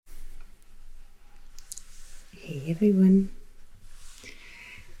Hey everyone!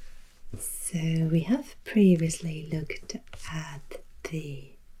 So we have previously looked at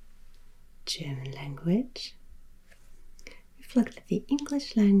the German language. We've looked at the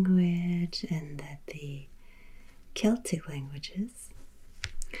English language and at the Celtic languages.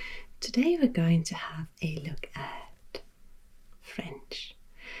 Today we're going to have a look at French.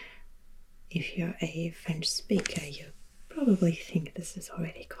 If you're a French speaker, you probably think this is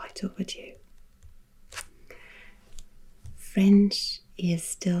already quite overdue. French is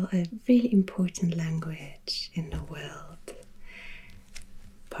still a really important language in the world,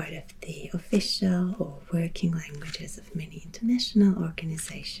 part of the official or working languages of many international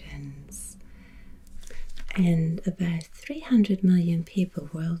organizations, and about 300 million people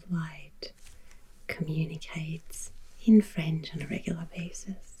worldwide communicate in French on a regular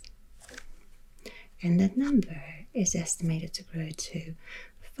basis. And that number is estimated to grow to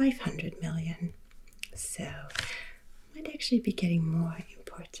 500 million, so might actually be getting more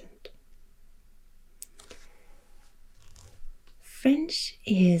important. French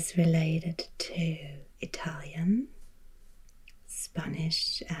is related to Italian,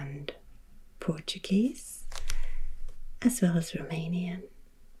 Spanish and Portuguese, as well as Romanian.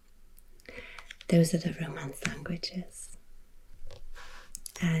 Those are the Romance languages.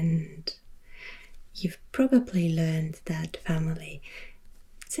 And you've probably learned that family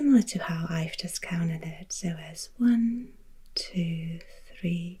similar to how I've just counted it, so as 1, 2,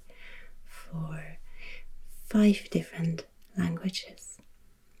 3, 4, 5 different languages.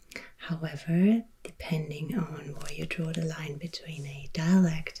 However, depending on where you draw the line between a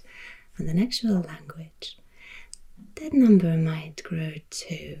dialect and an actual language, that number might grow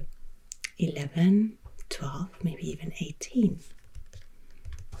to 11, 12, maybe even 18.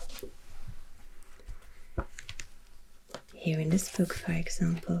 Here in this book, for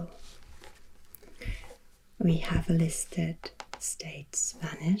example, we have listed states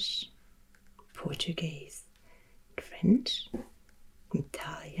Spanish, Portuguese, French,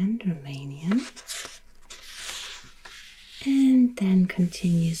 Italian, Romanian, and then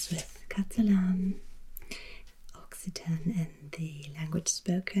continues with Catalan, Occitan, and the language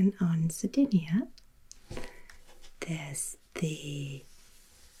spoken on Sardinia. There's the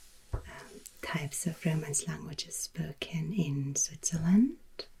types of Romance languages spoken in Switzerland,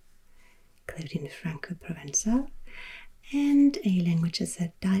 including the Franco-Provençal, and a language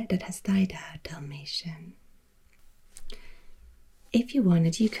that has died out, Dalmatian. If you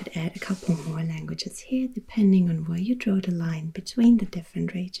wanted, you could add a couple more languages here, depending on where you draw the line between the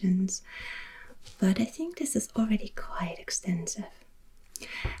different regions, but I think this is already quite extensive.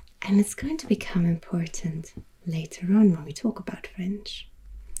 And it's going to become important later on when we talk about French.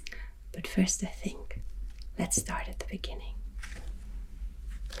 But first, I think, let's start at the beginning.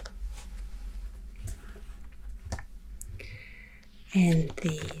 And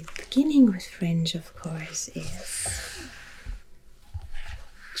the beginning with French, of course, is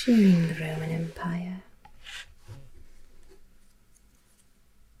during the Roman Empire.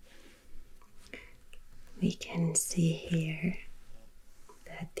 We can see here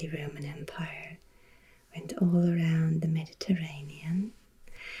that the Roman Empire went all around the Mediterranean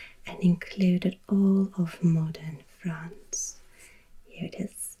and included all of modern France. Here it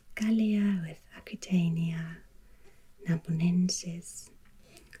is Gallia with Aquitania, Narbonensis,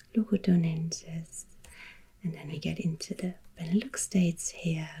 Lugudunensis, and then we get into the Benelux states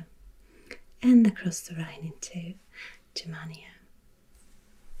here and across the Rhine into Germania.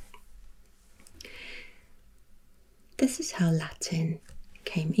 This is how Latin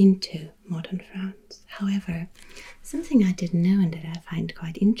came into modern France. However, something I didn't know and that I find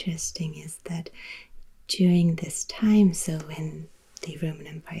quite interesting is that during this time, so when the Roman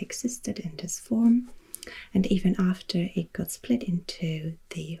Empire existed in this form, and even after it got split into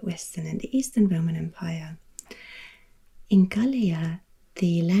the Western and the Eastern Roman Empire, in Gallia,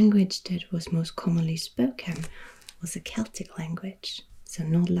 the language that was most commonly spoken was a Celtic language, so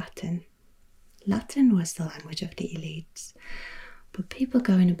not Latin. Latin was the language of the elites, but people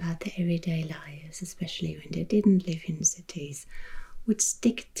going about their everyday lives, especially when they didn't live in cities, would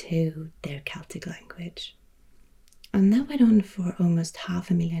stick to their Celtic language. And that went on for almost half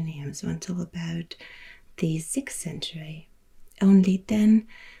a millennium, so until about the 6th century. Only then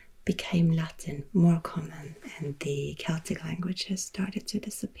became Latin more common and the Celtic languages started to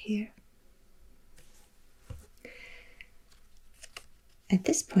disappear. At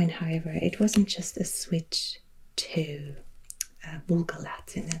this point, however, it wasn't just a switch to Vulgar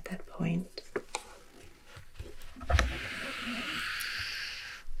Latin at that point.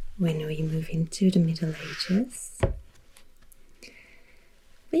 When we move into the Middle Ages,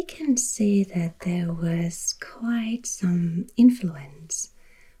 we can see that there was quite some influence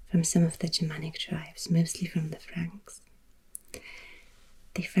from some of the Germanic tribes, mostly from the Franks.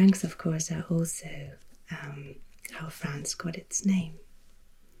 The Franks, of course, are also how France got its name.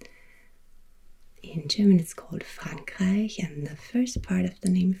 In German it's called Frankreich, and the first part of the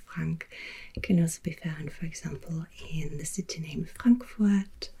name Frank can also be found, for example, in the city name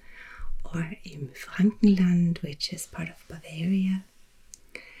Frankfurt, or in Frankenland, which is part of Bavaria.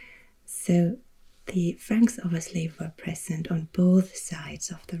 So the Franks obviously were present on both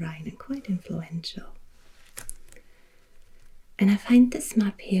sides of the Rhine and quite influential. And I find this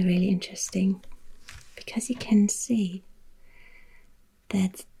map here really interesting because you can see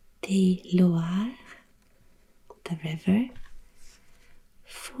that the Loire, the river,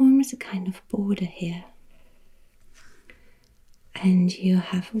 forms a kind of border here. And you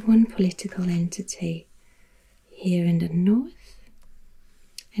have one political entity here in the north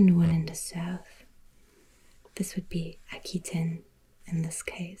and one in the south. This would be Aquitaine in this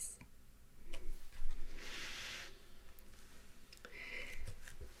case.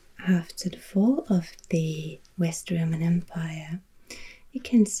 After the fall of the West Roman Empire, you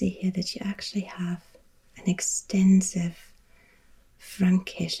can see here that you actually have an extensive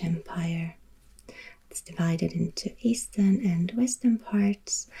Frankish empire. It's divided into eastern and western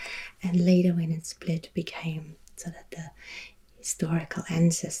parts, and later when it split became so that the historical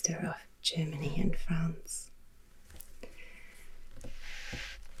ancestor of Germany and France.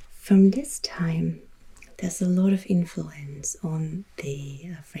 From this time, there's a lot of influence on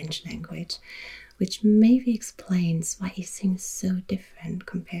the French language, which maybe explains why it seems so different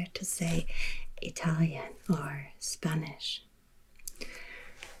compared to, say, Italian or Spanish.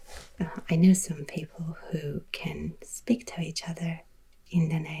 I know some people who can speak to each other in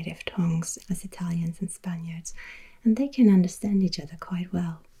their native tongues as Italians and Spaniards, and they can understand each other quite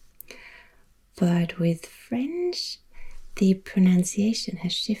well. But with French, the pronunciation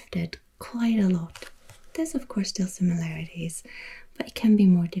has shifted quite a lot. There's of course still similarities, but it can be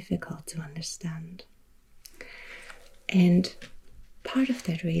more difficult to understand. And part of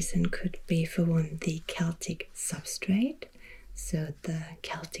that reason could be, for one, the Celtic substrate, so the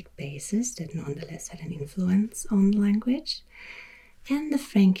Celtic basis that nonetheless had an influence on language, and the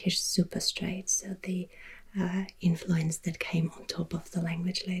Frankish superstrate, so the influence that came on top of the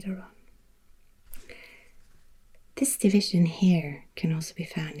language later on. This division here can also be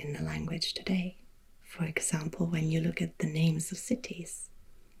found in the language today. For example, when you look at the names of cities,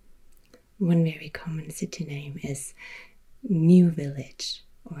 one very common city name is New Village,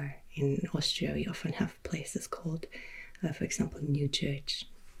 or in Austria we often have places called, for example, New Church.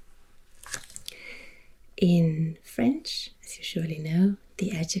 In French, as you surely know,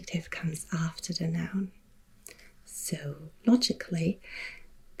 the adjective comes after the noun. So logically,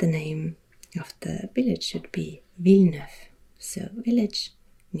 the name of the village should be Villeneuve, so village,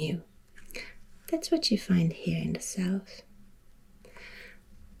 new. That's what you find here in the south.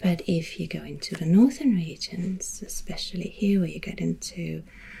 But if you go into the northern regions, especially here where you get into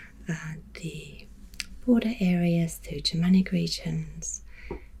the border areas, the Germanic regions,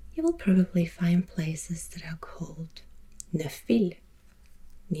 you will probably find places that are called Neufville,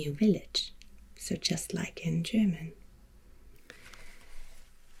 new village, so just like in German.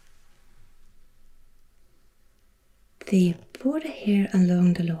 The border here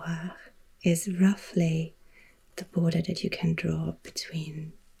along the Loire is roughly the border that you can draw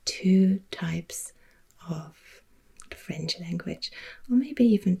between two types of the French language, or maybe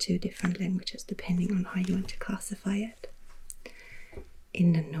even two different languages, depending on how you want to classify it.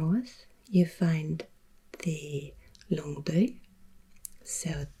 In the north, you find the Langue d'Oil,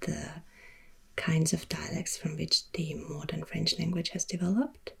 so the kinds of dialects from which the modern French language has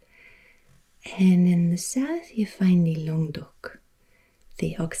developed. And in the south, you find the Languedoc,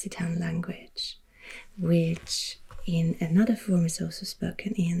 the Occitan language, which in another form is also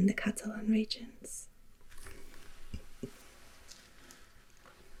spoken in the Catalan regions.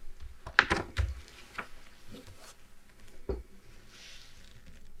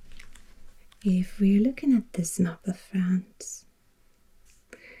 If we're looking at this map of France,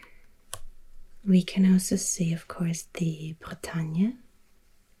 we can also see, of course, the Bretagne,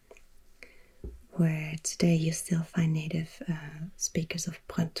 where today you still find native speakers of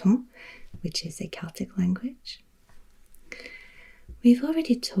Breton, which is a Celtic language. We've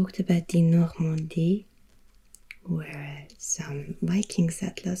already talked about the Normandie, where some Viking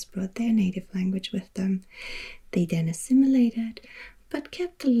settlers brought their native language with them. They then assimilated, but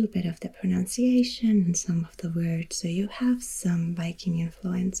kept a little bit of the pronunciation and some of the words, so you have some Viking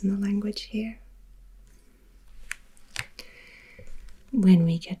influence in the language here. When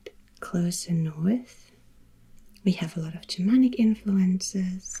we get closer north, we have a lot of Germanic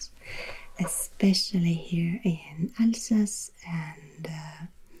influences, especially here in Alsace and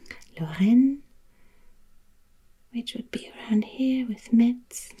Lorraine, which would be around here with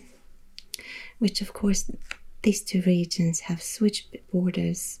Metz, which of course these two regions have switched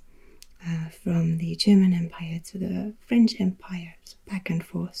borders from the German Empire to the French Empire, so back and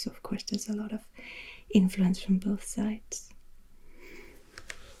forth. So of course there's a lot of influence from both sides.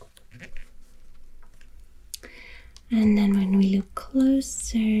 And then when we look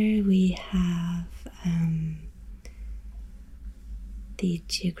closer, we have the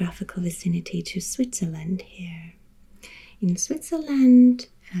geographical vicinity to Switzerland here. In Switzerland,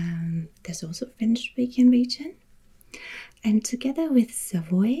 there's also a French-speaking region, and together with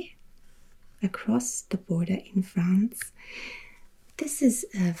Savoy, across the border in France, this is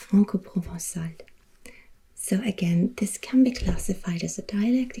Franco-Provençal. So again, this can be classified as a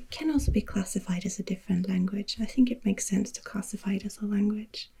dialect. It can also be classified as a different language. I think it makes sense to classify it as a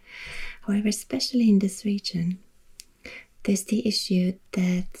language. However, especially in this region, there's the issue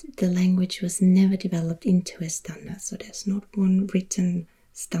that the language was never developed into a standard. So there's not one written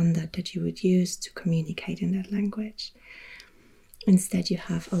standard that you would use to communicate in that language. Instead, you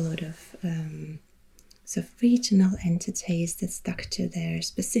have a lot of sort of regional entities that stuck to their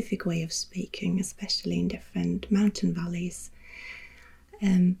specific way of speaking, especially in different mountain valleys,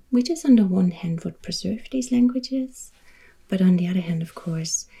 which is on the one hand would preserve these languages, but on the other hand, of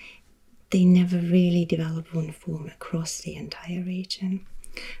course, they never really developed one form across the entire region.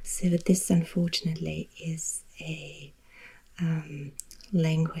 So this, unfortunately, is a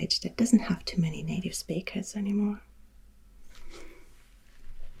language that doesn't have too many native speakers anymore.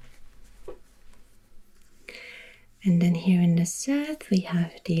 And then here in the south, we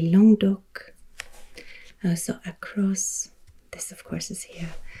have the Languedoc. So across, this of course is here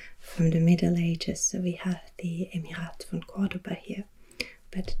from the Middle Ages. So we have the Emirat von Cordoba here.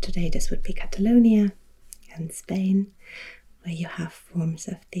 But today this would be Catalonia and Spain, where you have forms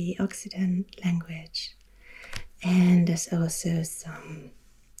of the Occitan language. And there's also some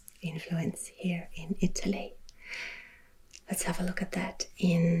influence here in Italy. Let's have a look at that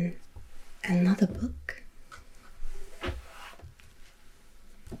in another book.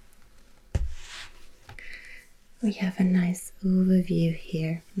 We have a nice overview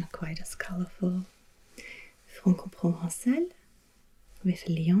here, not quite as colorful. Franco-Provençal with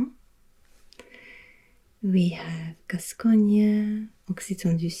Lyon. We have Gascogne,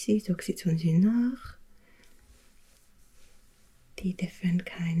 Occitan du Sud, Occitan du Nord. The different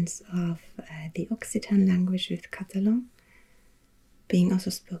kinds of the Occitan language with Catalan being also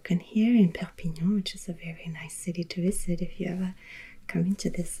spoken here in Perpignan, which is a very nice city to visit if you ever come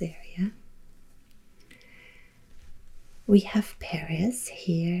into this area. We have Paris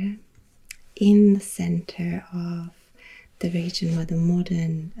here in the center of the region where the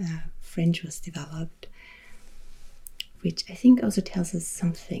modern French was developed, which I think also tells us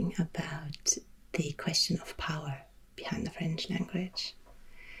something about the question of power behind the French language.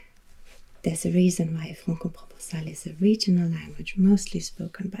 There's a reason why Franco-Provençal is a regional language, mostly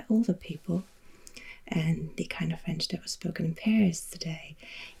spoken by older people, and the kind of French that was spoken in Paris today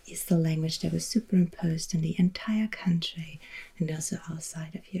is the language that was superimposed in the entire country and also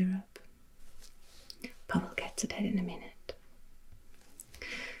outside of Europe. But we'll get to that in a minute.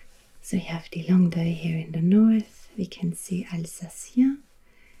 So you have the Languedoc here in the north. We can see Alsacien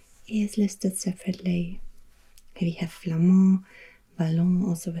is listed separately. We have Flamand, Wallon,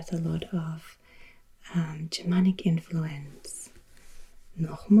 also with a lot of Germanic influence,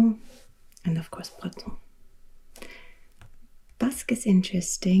 Normand, and of course Breton. Basque is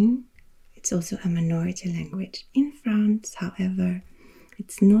interesting. It's also a minority language in France. However,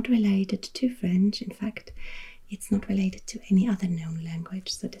 it's not related to French. In fact, it's not related to any other known language.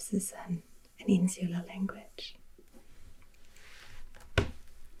 So this is an insular language.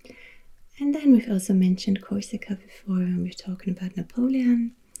 And then we've also mentioned Corsica before when we were talking about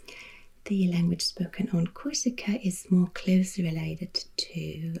Napoleon. The language spoken on Corsica is more closely related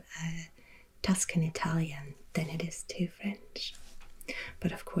to Tuscan Italian than it is to French.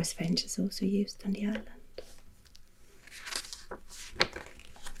 But of course French is also used on the island.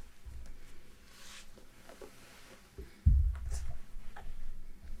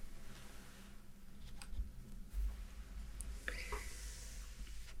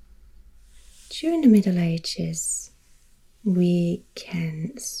 During the Middle Ages, we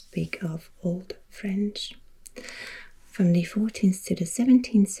can speak of Old French. From the 14th to the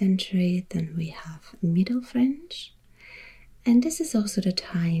 17th century, then we have Middle French. And this is also the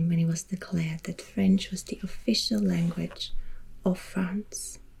time when it was declared that French was the official language of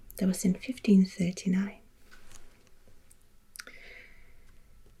France. That was in 1539.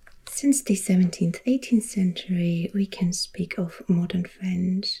 Since the 17th, 18th century, we can speak of modern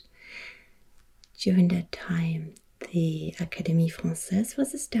French. During that time, the Académie Française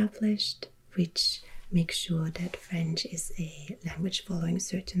was established, which makes sure that French is a language following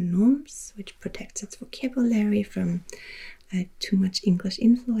certain norms, which protects its vocabulary from too much English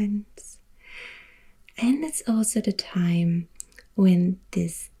influence. And it's also the time when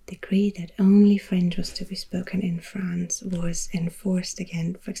this decree that only French was to be spoken in France was enforced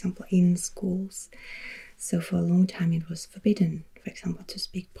again, for example, in schools. So for a long time it was forbidden, for example, to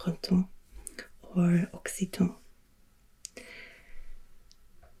speak Breton or Occitan.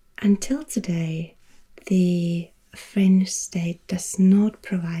 Until today, the French state does not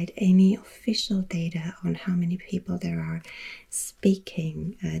provide any official data on how many people there are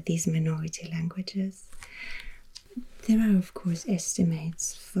speaking these minority languages. There are, of course,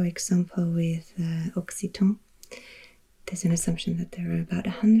 estimates. For example, with Occitan, there's an assumption that there are about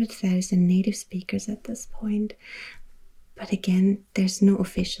 100,000 native speakers at this point. But again, there's no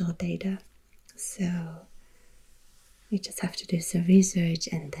official data. So we just have to do some research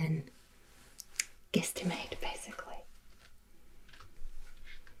and then guesstimate, basically.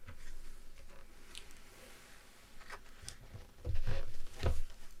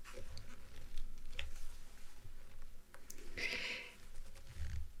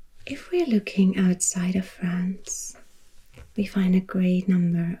 If we're looking outside of France, we find a great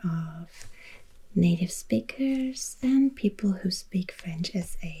number of native speakers and people who speak French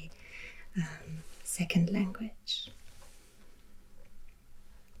as a second language.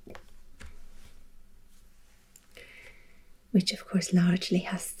 Which of course largely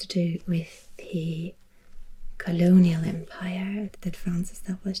has to do with the colonial empire that France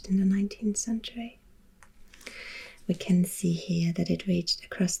established in the 19th century. We can see here that it reached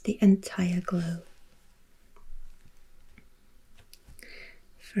across the entire globe.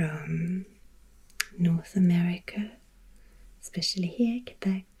 From North America, especially here,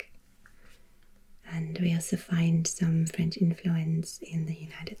 Quebec. And we also find some French influence in the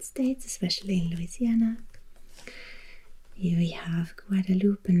United States, especially in Louisiana. Here we have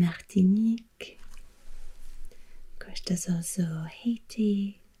Guadeloupe and Martinique. Of course, there's also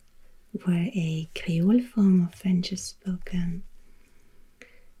Haiti, where a Creole form of French is spoken.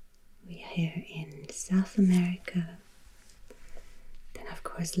 We are here in South America. Then, of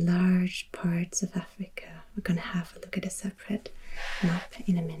course, large parts of Africa. We're going to have a look at a separate map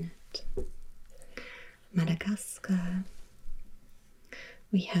in a minute. Madagascar.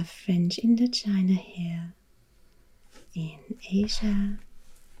 We have French Indochina here in Asia.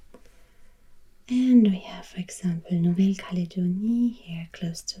 And we have, for example, Nouvelle-Calédonie here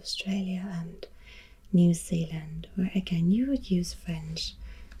close to Australia and New Zealand, where again you would use French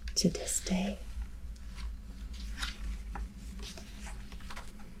to this day.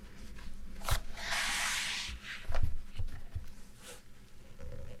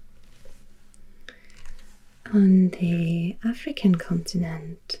 On the African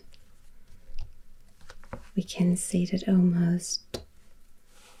continent, we can see that almost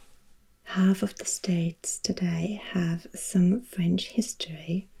half of the states today have some French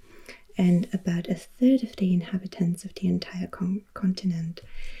history, and about a third of the inhabitants of the entire continent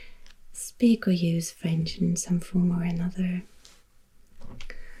speak or use French in some form or another.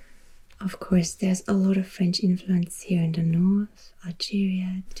 Of course, there's a lot of French influence here in the north,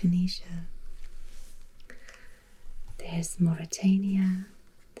 Algeria, Tunisia. There's Mauritania,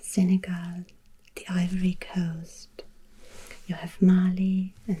 Senegal, the Ivory Coast. You have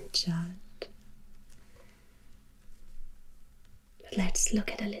Mali and Chad. But let's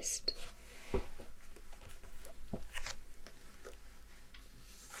look at a list.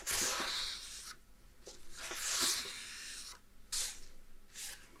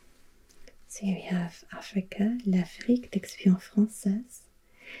 So here we have Africa, l'Afrique d'Expion Française.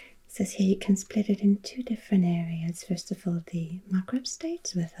 It says here you can split it in two different areas. First of all, the Maghreb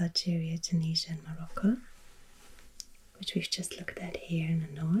states with Algeria, Tunisia and Morocco, which we've just looked at here in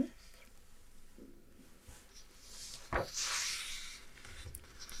the north.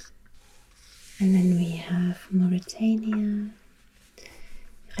 And then we have Mauritania,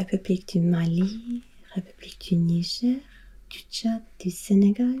 République du Mali, République du Niger, du Tchad, du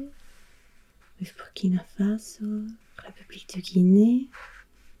Sénégal, with Burkina Faso, République de Guinée,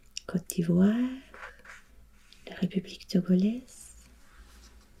 Côte d'Ivoire, la République togolaise,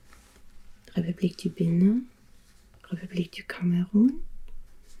 République du Bénin, République du Cameroun,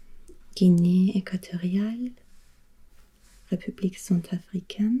 Guinée équatoriale, République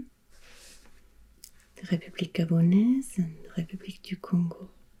centrafricaine, République Gabonaise and République du Congo.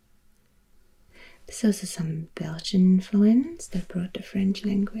 There's also some Belgian influence that brought the French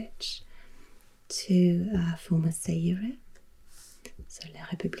language to former Zaire, so la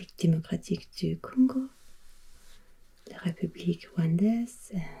République démocratique du Congo, la République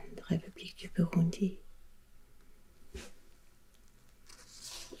rwandaise, and the République du Burundi.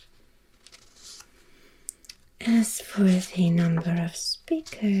 As for the number of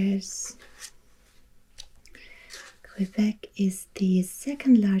speakers, Quebec is the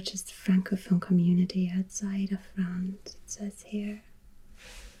second largest Francophone community outside of France, it says here.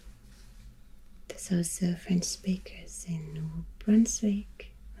 There's also French speakers in New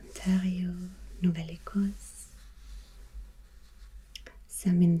Brunswick, Ontario, Nouvelle-Écosse,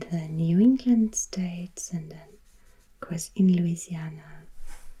 some in the New England states, and then, of course, in Louisiana,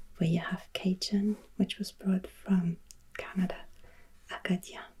 where you have Cajun, which was brought from Canada,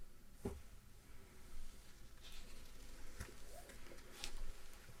 Acadien.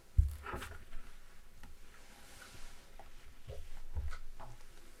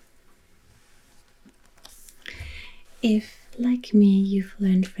 If, like me, you've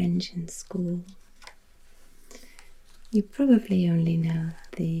learned French in school, you probably only know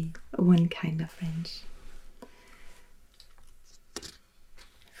the one kind of French.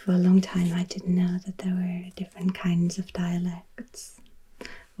 For a long time I didn't know that there were different kinds of dialects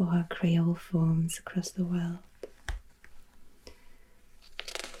or Creole forms across the world.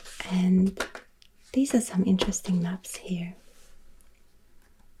 And these are some interesting maps here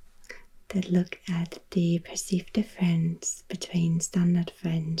that look at the perceived difference between Standard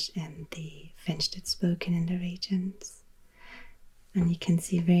French and the French that's spoken in the regions. And you can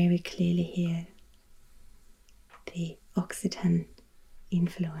see very clearly here the Occitan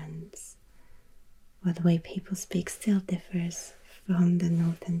influence, or the way people speak still differs from the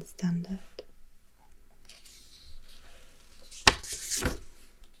Northern Standard.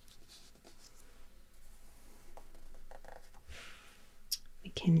 We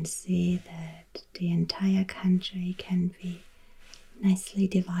can see that the entire country can be nicely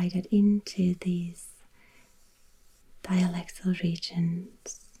divided into these dialectal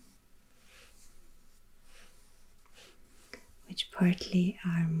regions, which partly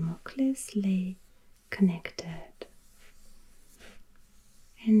are more closely connected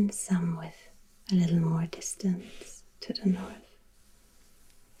and some with a little more distance to the north.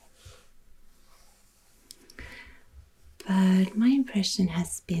 But my impression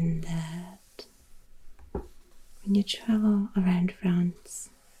has been that when you travel around France,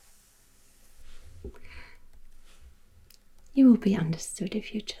 you will be understood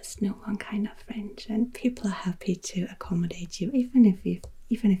if you just know one kind of French, and people are happy to accommodate you, even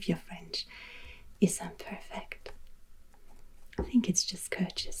if your French isn't perfect. I think it's just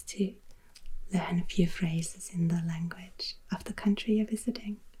courteous to learn a few phrases in the language of the country you're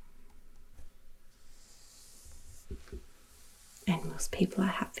visiting. And most people are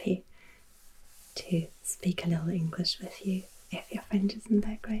happy to speak a little English with you if your French isn't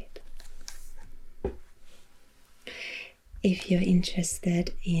that great. If you're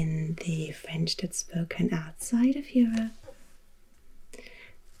interested in the French that's spoken outside of Europe,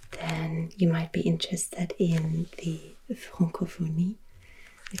 then you might be interested in the Francophonie,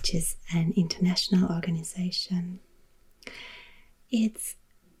 which is an international organization. It's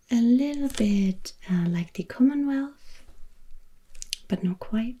a little bit like the Commonwealth, but not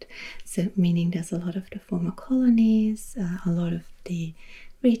quite. So meaning there's a lot of the former colonies, a lot of the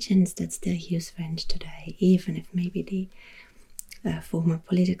regions that still use French today, even if maybe the former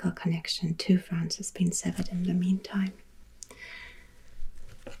political connection to France has been severed in the meantime.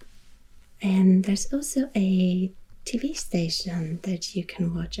 And there's also a TV station that you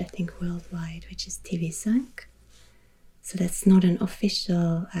can watch, I think, worldwide, which is TV5. So that's not an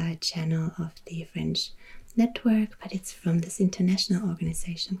official channel of the French network, but it's from this international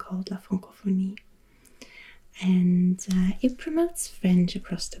organization called La Francophonie. And it promotes French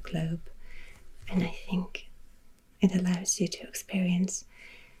across the globe. And I think it allows you to experience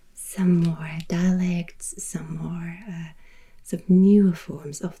some more dialects, some more some newer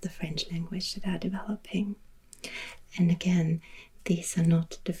forms of the French language that are developing. And again, these are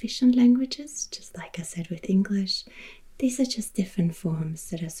not deficient languages, just like I said with English. These are just different forms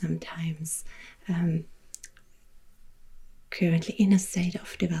that are sometimes currently in a state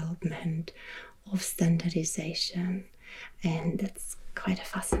of development, of standardization, and that's quite a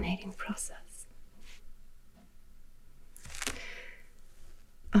fascinating process.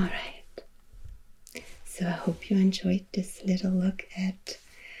 All right. So I hope you enjoyed this little look at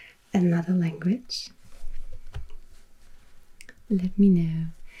another language. Let me know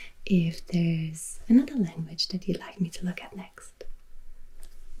if there's another language that you'd like me to look at next.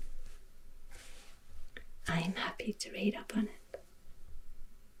 I'm happy to read up on it.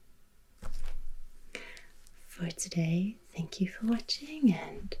 For today, thank you for watching,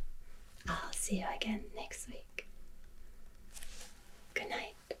 and I'll see you again next week.